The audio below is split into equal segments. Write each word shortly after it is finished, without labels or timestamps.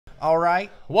All right.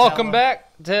 Welcome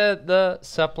back to the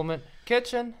Supplement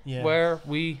Kitchen, where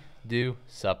we do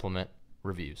supplement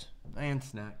reviews. And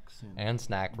snacks. And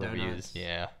snack donuts, reviews,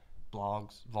 yeah.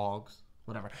 Blogs, vlogs,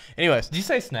 whatever. Anyways. Did you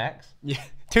say snacks? Yeah.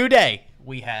 Today,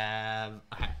 we have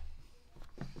a hat.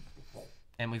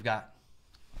 And we've got...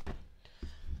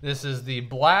 This is the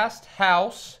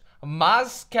Blasthouse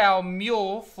Moscow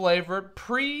Mule flavored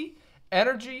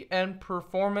pre-energy and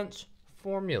performance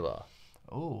formula.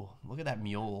 Oh, look at that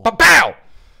mule. Pow!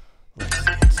 Let's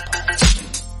get started.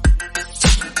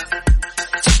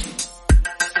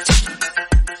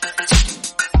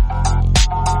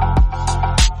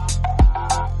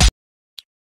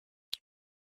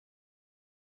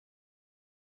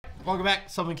 Welcome back,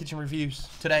 Supplement Kitchen Reviews.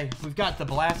 Today, we've got the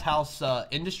Blasthouse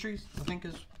Industries, I think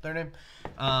is their name.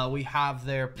 We have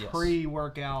their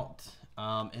pre-workout.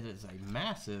 It is a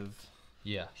massive...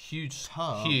 Yeah, huge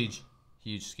tub.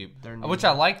 Huge scoop. Which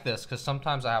I like this because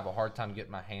sometimes I have a hard time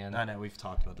getting my hand. I know, we've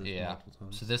talked about this multiple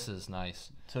times. So this is nice.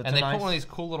 So and they put one of these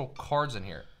cool little cards in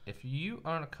here. If you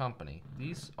own a company,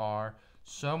 these are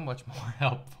so much more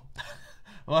helpful.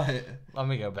 What? Let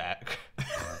me go back.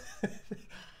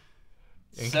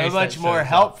 So much more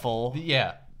helpful.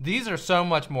 Yeah, these are so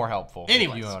much more helpful.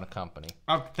 Anyways, if you own a company.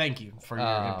 Oh, thank you for your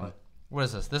input. What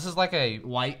is this? This is like a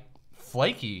white,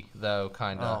 flaky though,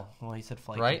 kind of. Oh, well, he said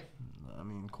flaky. Right? I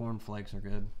mean, corn flakes are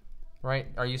good. Right?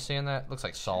 Are you seeing that? Looks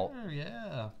like salt. Sure,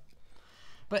 yeah.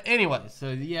 But anyway, so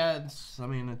yeah, it's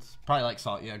probably like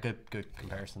salt. Yeah, good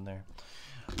comparison there.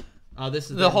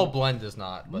 This is the whole blend is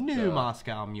not, but new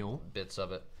Moscow Mule. Bits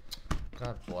of it.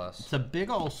 God bless. It's a big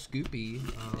old scoopy.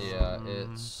 Yeah,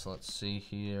 it's, let's see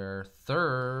here,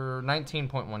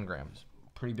 19.1 grams.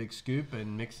 Pretty big scoop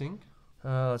and mixing.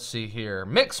 Let's see here.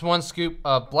 Mix 1 scoop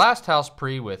of Blasthouse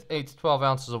Pre with 8 to 12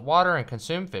 ounces of water and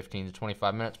consume 15 to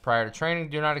 25 minutes prior to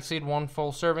training. Do not exceed 1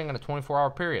 full serving in a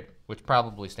 24-hour period, which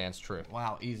probably stands true.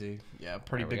 Wow, easy. Yeah,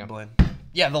 pretty big blend.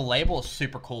 Yeah, the label is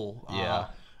super cool. Yeah.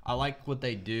 I like what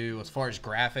they do as far as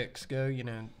graphics go, you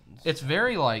know. It's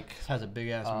very like... It has a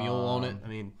big-ass mule on it. I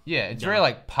mean... Yeah, it's very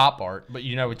like pop art, but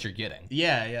you know what you're getting.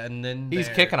 Yeah, and then... He's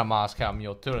kicking a Moscow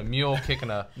Mule, too. A mule kicking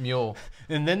a mule.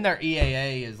 And then their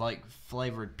EAA is like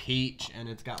flavored peach, and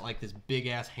it's got like this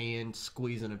big-ass hand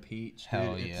squeezing a peach.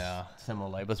 Hell yeah. Similar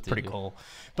label. It's pretty cool.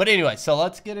 But anyway, so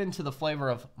let's get into the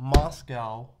flavor of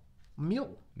Moscow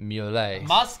Mule. Mule.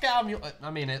 Moscow Mule.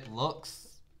 I mean, it looks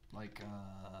like...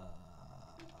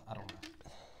 I don't know.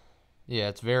 Yeah,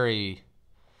 it's very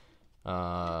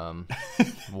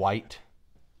white.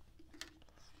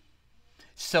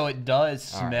 So it does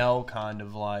smell kind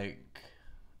of like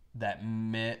that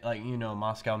mint, like, you know,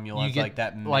 Moscow Mule has like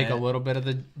that mint. Like a little bit of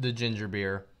the ginger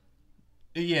beer.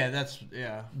 Yeah, that's,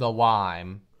 yeah. The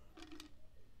lime.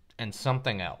 And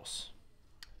something else.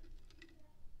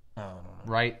 I don't know.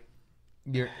 Right?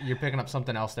 You're picking up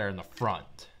something else there in the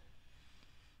front.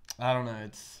 I don't know.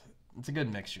 It's a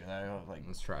good mixture though. Like,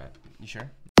 let's try it. You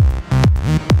sure?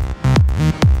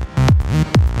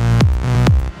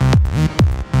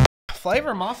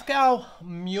 Flavor Moscow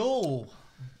Mule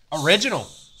original.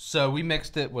 So we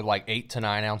mixed it with like 8 to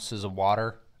 9 ounces of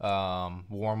water, not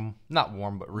warm,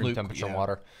 but room temperature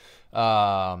water.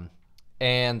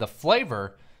 And the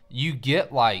flavor, you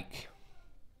get like,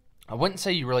 I wouldn't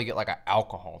say you really get like an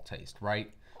alcohol taste, right?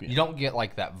 Yeah. You don't get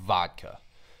like that vodka.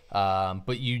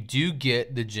 But you do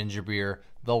get the ginger beer,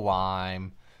 the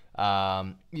lime.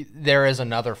 There is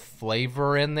another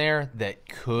flavor in there that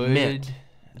could... Mint.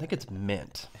 I think it's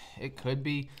mint. It could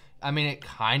be. I mean, it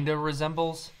kind of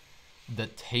resembles the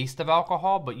taste of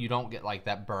alcohol, but you don't get like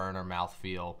that burn or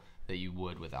mouthfeel that you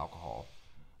would with alcohol.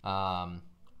 I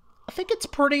think it's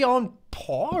pretty on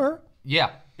par.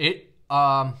 Yeah.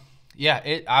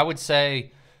 I would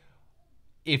say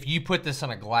if you put this in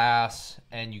a glass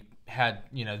and you had,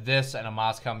 you know, this and a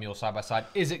Moscow Mule side by side,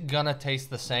 is it gonna taste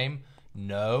the same?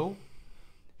 No.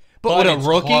 But would a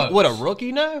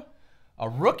rookie know? A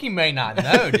rookie may not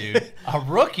know, dude. A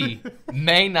rookie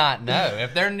may not know.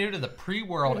 If they're new to the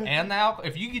pre-world and the alcohol,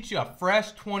 if you get you a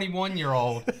fresh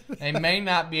 21-year-old, they may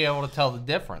not be able to tell the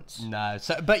difference. No.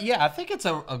 So, but yeah, I think it's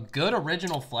a good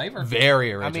original flavor.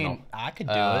 Very original. I mean, I could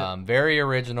do it. Very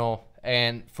original.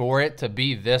 And for it to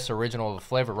be this original of a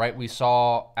flavor, right? We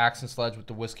saw Axe and Sledge with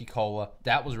the whiskey cola.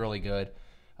 That was really good.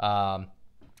 I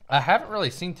haven't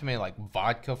really seen too many like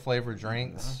vodka flavored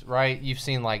drinks, right? You've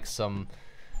seen like some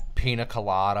pina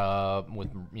colada with,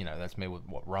 you know, that's made with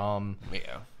what, rum?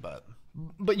 Yeah,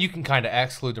 but you can kind of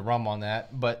exclude the rum on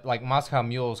that. But like Moscow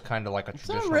Mule is kind of like a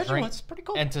traditional drink. It's pretty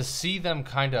cool. And to see them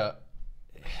kind of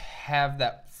have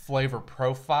that flavor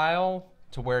profile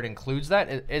to where it includes that,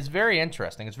 it's very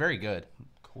interesting. It's very good.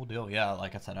 Cool deal. Yeah,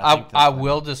 like I said, I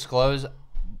will disclose,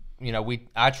 you know,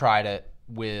 I tried it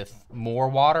with more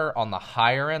water on the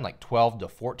higher end, like 12 to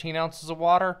 14 ounces of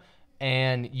water,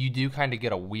 and you do kind of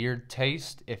get a weird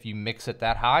taste if you mix it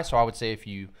that high. So I would say if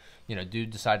you do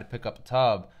decide to pick up a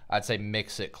tub, I'd say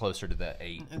mix it closer to the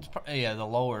 8. Yeah, the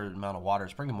lower amount of water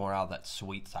is bringing more out of that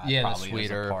sweet side. Yeah, probably the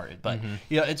sweeter part. But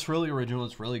yeah, it's really original.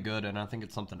 It's really good, and I think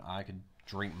it's something I could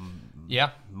drink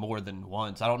more than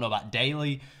once. I don't know about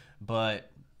daily, but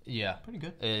yeah, pretty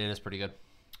good. It is pretty good.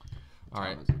 All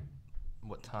right,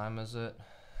 what time is it?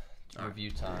 It's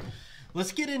review time.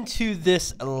 Let's get into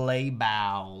this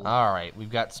label. All right, we've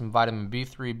got some vitamin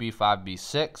B3, B5,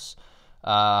 B6.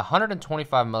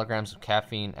 125 milligrams of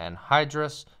caffeine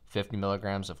anhydrous, 50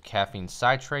 milligrams of caffeine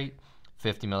citrate,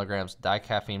 50 milligrams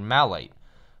dicaffeine malate,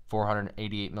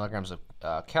 488 milligrams of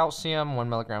calcium, 1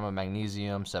 milligram of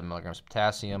magnesium, 7 milligrams of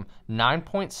potassium,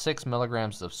 9.6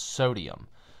 milligrams of sodium,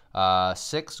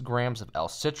 6 grams of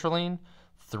L-citrulline,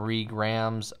 3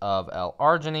 grams of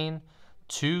L-arginine,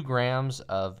 2 grams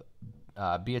of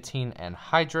betaine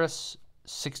anhydrous,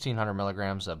 1,600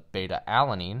 milligrams of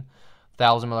beta-alanine,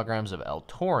 1,000 milligrams of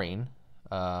L-taurine.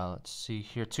 Let's see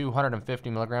here, 250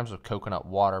 milligrams of coconut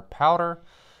water powder,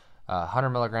 100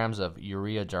 milligrams of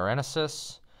urea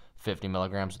diuresis, 50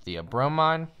 milligrams of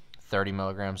theobromine, 30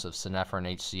 milligrams of synephrine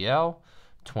HCl,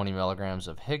 20 milligrams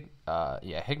of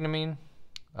hignamine,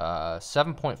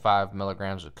 7.5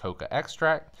 milligrams of coca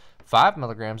extract, 5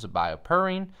 milligrams of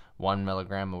biopurine, 1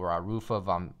 milligram of Rarufa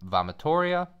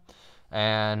vomitoria,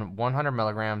 and 100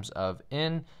 milligrams of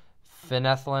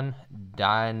phenethylene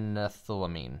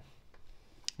dinethylamine.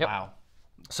 Yep. Wow.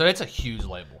 So it's a huge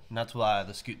label. And that's why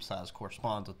the scoop size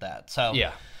corresponds with that. So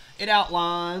yeah, it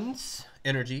outlines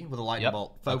energy with a lightning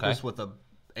bolt, focus with a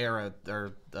arrow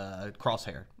or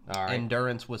crosshair,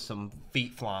 endurance with some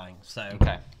feet flying. So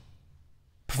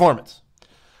performance.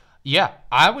 Yeah,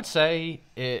 I would say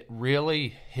it really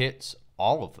hits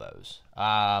all of those.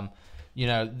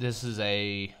 This is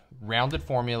a rounded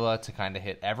formula to kind of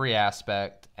hit every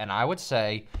aspect, and I would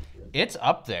say it's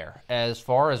up there as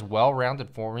far as well-rounded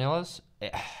formulas.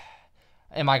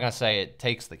 Am I going to say it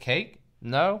takes the cake?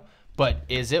 No. But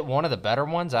is it one of the better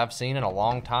ones I've seen in a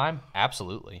long time?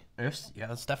 Absolutely. It's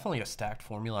definitely a stacked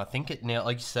formula. I think it nailed,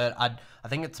 like you said, I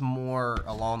think it's more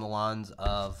along the lines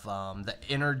of the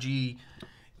energy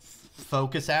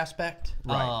focus aspect.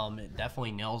 Right. It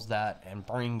definitely nails that and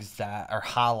brings that or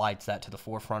highlights that to the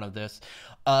forefront of this.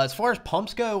 As far as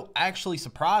pumps go, actually,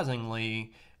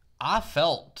 surprisingly, I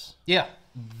felt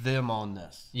them on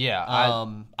this. Yeah.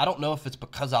 I don't know if it's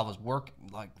because I was working,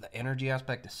 like the energy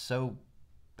aspect is so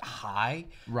high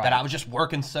that I was just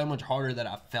working so much harder that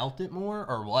I felt it more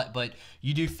or what, but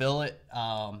you do feel it.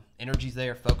 Energy's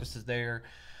there, focus is there,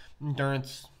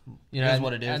 endurance is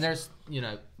what it is. And there's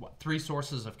 3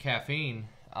 sources of caffeine,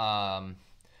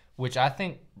 which I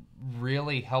think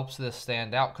really helps this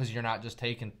stand out because you're not just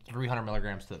taking 300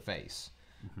 milligrams to the face,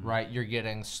 right? You're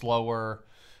getting slower.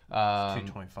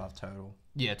 225 total.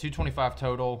 Yeah, 225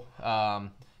 total. And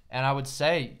I would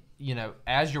say,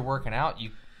 as you're working out,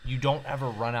 you don't ever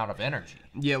run out of energy.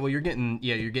 Yeah, well, you're getting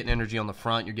energy on the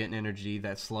front. You're getting energy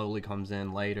that slowly comes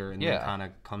in later and then kind of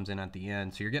comes in at the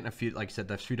end. So you're getting a few, like I said,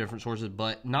 there's 2 different sources,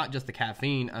 but not just the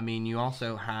caffeine. I mean, you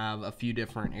also have a few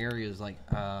different areas like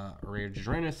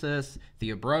urea-diuresis,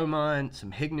 theobromine,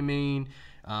 some hignamine,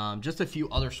 just a few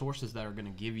other sources that are going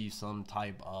to give you some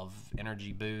type of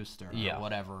energy boost or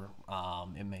whatever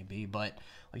it may be. But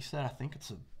like I said, I think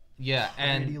it's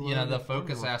the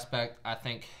focus aspect, I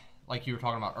think, like you were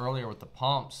talking about earlier with the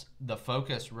pumps, the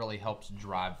focus really helps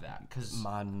drive that because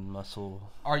mind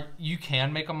muscle. You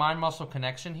can make a mind muscle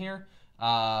connection here.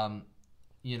 I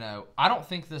don't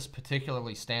think this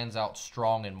particularly stands out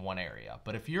strong in one area,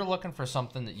 but if you're looking for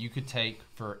something that you could take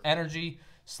for energy,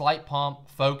 slight pump,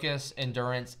 focus,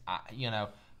 endurance,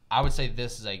 I would say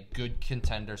this is a good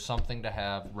contender, something to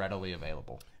have readily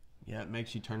available. Yeah, it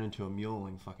makes you turn into a mule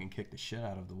and fucking kick the shit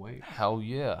out of the weight. Hell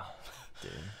yeah,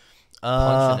 dude.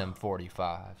 Punching them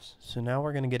 45s. So now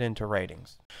we're going to get into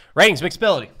ratings. Ratings,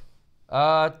 mixability. 10.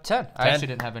 I actually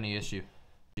didn't have any issue.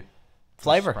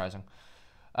 Flavor. Surprising.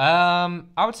 I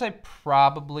would say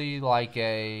probably like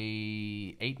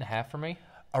a 8.5 for me.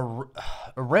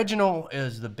 Original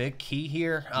is the big key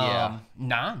here. 9.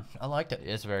 I liked it.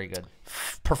 It's very good.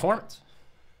 Performance.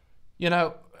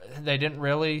 They didn't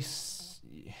really...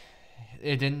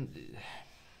 It didn't...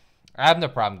 I have no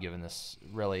problem giving this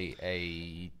really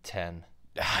a 10.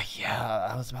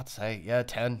 I was about to say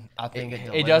 10. I think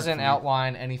it doesn't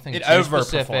outline anything too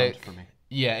specific for me.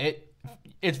 Yeah,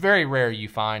 it's very rare you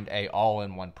find a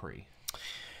all-in-one pre.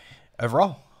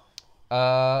 Overall,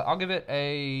 I'll give it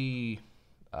a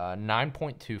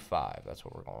 9.25. That's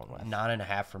what we're going with.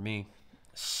 9.5 for me.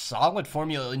 Solid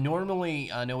formula.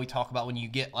 Normally, I know we talk about when you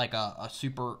get like a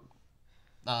super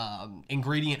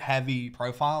ingredient heavy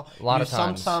profile. A lot of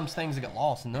times. Sometimes things get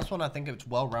lost, and this one I think it's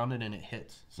well rounded and it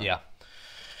hits. So. Yeah.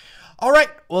 All right.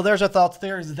 Well, there's our thoughts.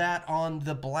 There's that on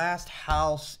the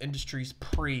Blasthouse Industries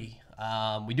pre.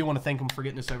 We do want to thank them for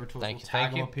getting this over to us. We'll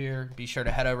tag them up here. Be sure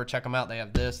to head over, check them out. They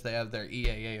have this. They have their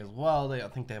EAA as well. I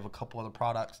think they have a couple other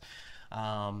products.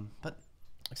 But like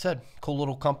I said, cool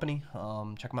little company.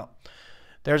 Check them out.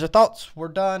 There's our thoughts. We're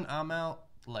done. I'm out.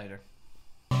 Later.